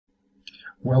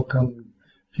Welcome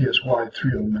PSY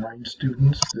 309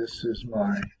 students. This is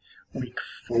my week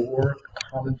 4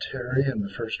 commentary and the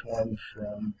first one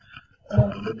from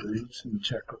Liberec in the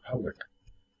Czech Republic.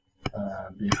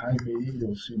 Behind me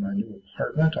you'll see my new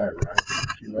apartment. I arrived a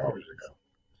few hours ago.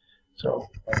 So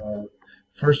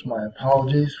first, my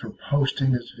apologies for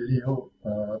posting this video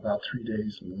about 3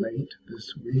 days late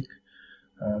this week.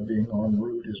 Being en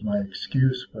route is my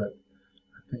excuse, but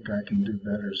I think I can do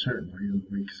better certainly in the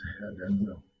weeks ahead, and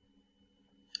will.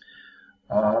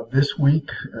 This week,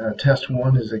 test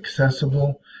 1 is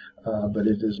accessible, but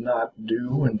it is not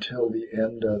due until the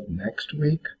end of next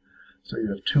week. So you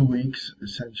have 2 weeks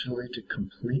essentially to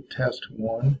complete test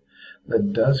 1.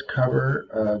 That does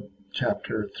cover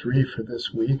chapter 3 for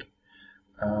this week.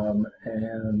 So I'm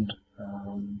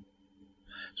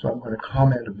going to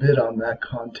comment a bit on that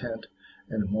content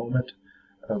in a moment.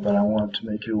 But I want to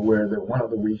make you aware that one of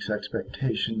the week's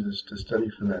expectations is to study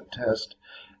for that test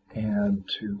and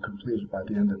to complete it by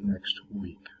the end of next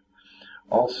week.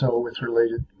 Also, with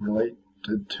related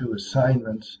to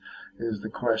assignments is the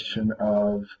question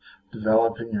of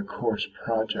developing your course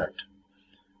project.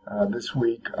 This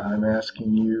week I'm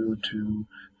asking you to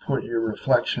put your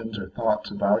reflections or thoughts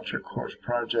about your course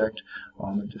project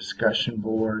on the discussion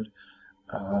board.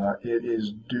 It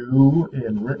is due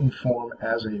in written form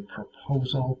as a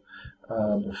proposal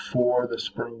before the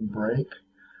spring break,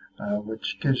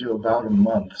 which gives you about a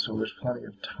month, so there's plenty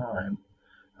of time.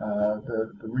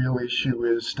 The real issue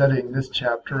is studying this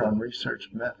chapter on research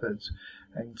methods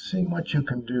and seeing what you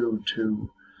can do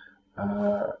to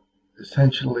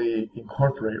essentially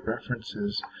incorporate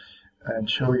references and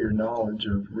show your knowledge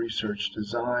of research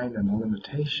design and the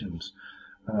limitations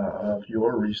of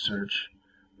your research,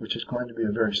 which is going to be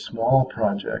a very small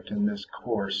project in this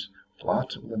course with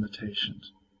lots of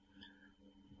limitations.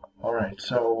 Alright,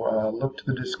 so look to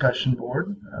the discussion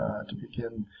board to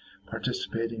begin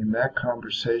participating in that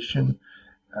conversation,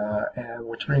 and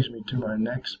which brings me to my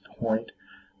next point.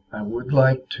 I would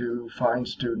like to find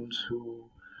students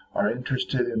who are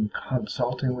interested in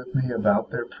consulting with me about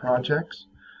their projects.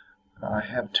 I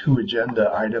have 2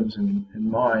 agenda items in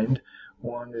mind.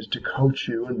 One is to coach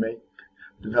you and make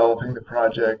developing the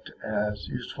project as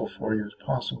useful for you as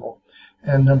possible.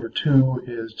 And number 2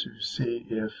 is to see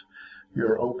if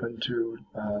you're open to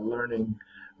learning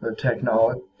the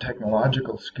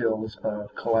technological skills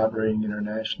of collaborating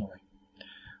internationally.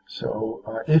 So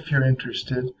if you're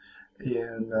interested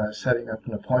in setting up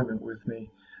an appointment with me,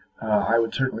 I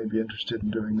would certainly be interested in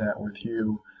doing that with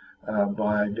you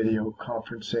by video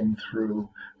conferencing through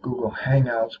Google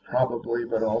Hangouts probably,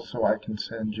 but also I can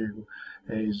send you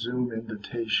a Zoom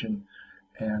invitation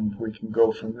and we can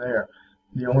go from there.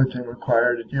 The only thing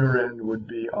required at your end would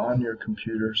be on your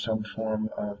computer some form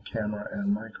of camera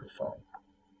and microphone.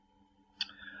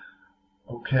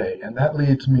 Okay, and that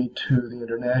leads me to the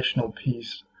international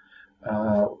piece,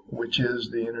 which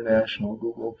is the international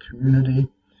Google community.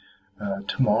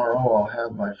 Tomorrow I'll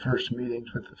have my first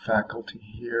meetings with the faculty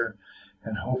here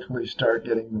and hopefully start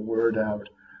getting the word out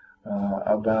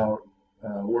about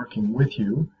working with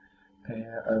you,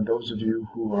 and those of you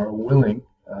who are willing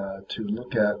to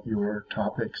look at your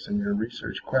topics and your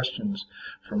research questions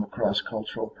from a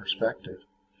cross-cultural perspective.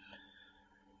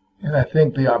 And I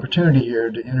think the opportunity here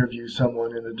to interview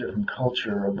someone in a different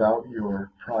culture about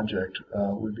your project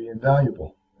would be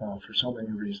invaluable for so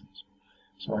many reasons.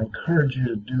 So I encourage you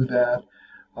to do that.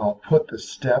 I'll put the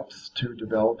steps to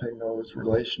developing those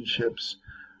relationships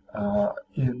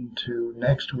into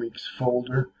next week's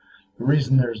folder. The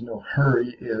reason there's no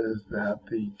hurry is that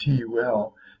the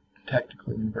TUL,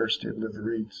 Technical University of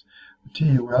Liberec,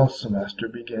 the TUL semester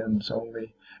begins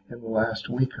only in the last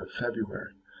week of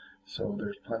February. So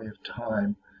there's plenty of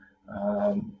time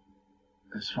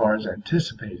as far as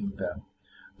anticipating them.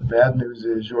 The bad news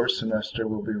is your semester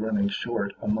will be running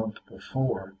short a month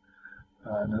before.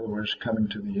 In other words, coming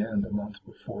to the end a month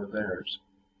before theirs.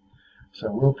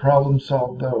 So we'll problem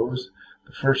solve those.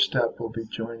 The first step will be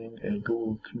joining a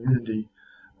Google community,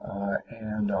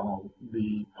 and I'll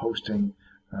be posting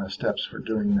steps for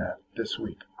doing that this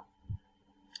week.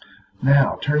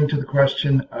 Now, turning to the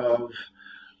question of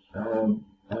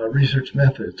research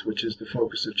methods, which is the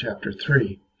focus of Chapter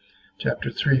 3.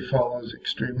 Chapter 3 follows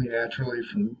extremely naturally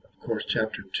from, of course,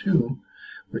 Chapter 2,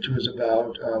 which was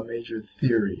about major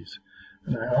theories.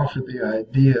 And I offered the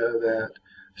idea that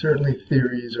certainly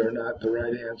theories are not the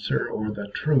right answer or the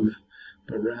truth,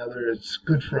 but rather it's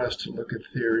good for us to look at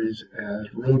theories as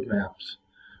roadmaps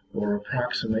or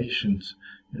approximations.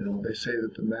 You know, they say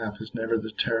that the map is never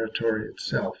the territory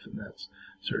itself, and that's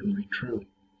certainly true.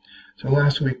 So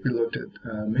last week we looked at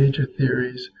major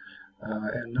theories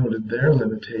and noted their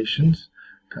limitations.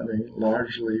 coming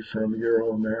largely from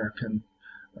Euro-American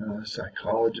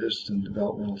psychologists and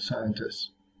developmental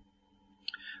scientists.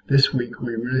 This week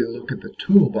we really look at the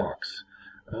toolbox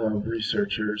of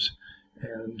researchers,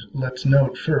 and let's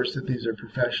note first that these are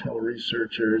professional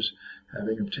researchers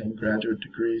having obtained graduate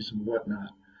degrees and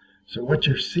whatnot. So what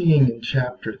you're seeing in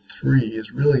Chapter 3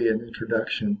 is really an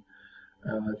introduction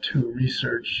to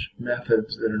research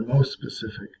methods that are most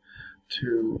specific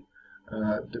to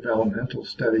developmental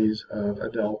studies of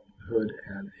adulthood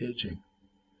and aging.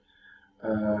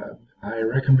 I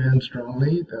recommend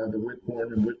strongly the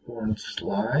Whitbourne and Whitbourne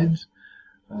slides,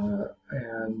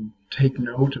 and take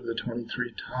note of the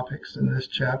 23 topics in this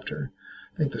chapter.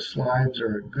 I think the slides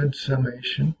are a good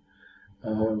summation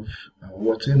of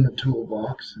what's in the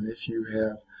toolbox, and if you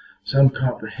have some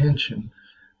comprehension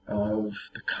of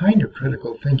the kind of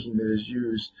critical thinking that is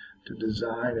used to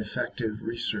design effective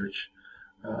research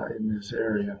in this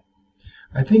area.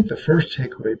 I think the first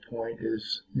takeaway point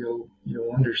is you'll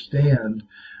understand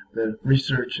that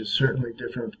research is certainly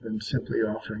different than simply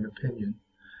offering opinion,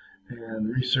 and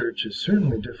research is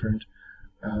certainly different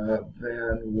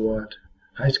than what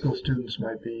high school students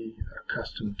might be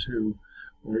accustomed to,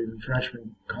 or even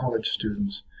freshman college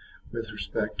students, with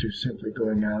respect to simply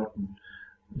going out and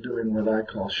doing what I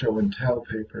call show and tell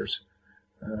papers.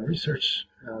 Research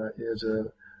is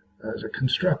a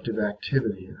constructive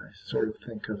activity. I sort of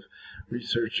think of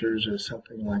researchers as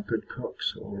something like good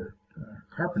cooks or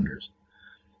carpenters.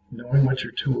 Knowing what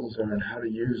your tools are and how to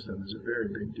use them is a very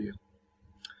big deal.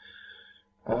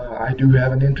 I do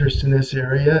have an interest in this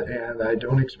area, and I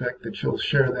don't expect that you'll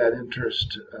share that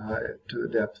interest to the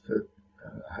depth that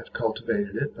I've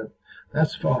cultivated it, but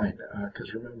that's fine,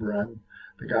 because remember, I'm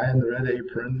the guy in the red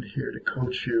apron here to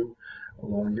coach you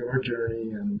along your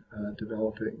journey and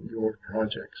developing your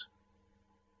projects.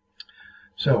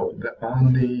 So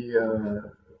on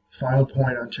the final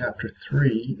point on Chapter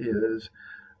 3 is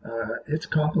it's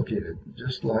complicated,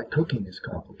 just like cooking is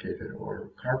complicated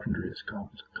or carpentry is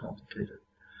complicated.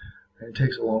 And it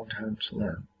takes a long time to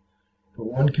learn. But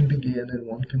one can begin and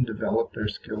one can develop their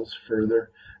skills further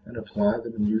and apply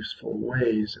them in useful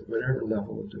ways at whatever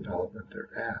level of development they're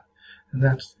at. And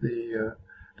that's the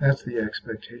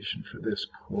expectation for this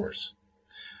course.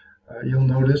 You'll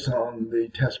notice on the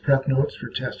test prep notes for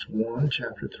Test 1,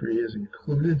 Chapter 3 is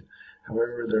included.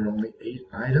 However, there are only 8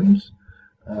 items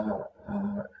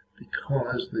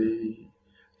because the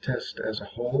test as a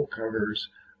whole covers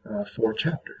 4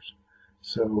 chapters.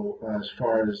 So as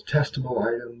far as testable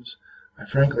items, I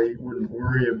frankly wouldn't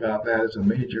worry about that as a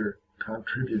major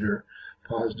contributor,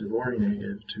 positive or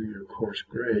negative, to your course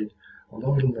grade,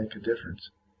 although it'll make a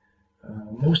difference.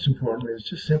 Most importantly is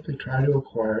just simply try to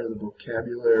acquire the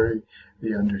vocabulary,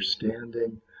 the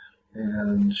understanding,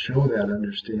 and show that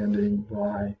understanding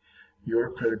by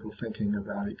your critical thinking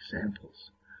about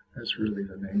examples. That's really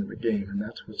the name of the game, and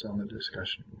that's what's on the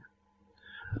discussion board.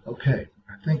 Okay,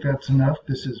 I think that's enough.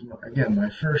 This is, again, my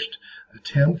first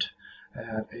attempt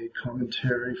at a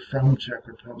commentary from Czech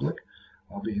Republic.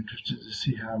 I'll be interested to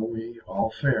see how we all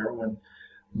fare when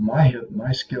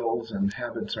my skills and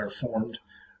habits are formed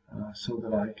so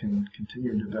that I can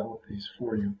continue to develop these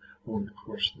for you over the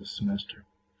course of the semester.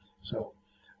 So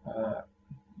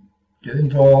get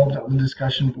involved on the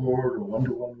discussion board or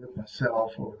one-to-one with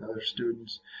myself or with other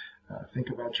students. Think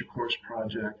about your course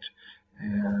project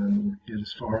and get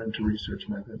as far into research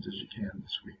methods as you can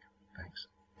this week. Thanks.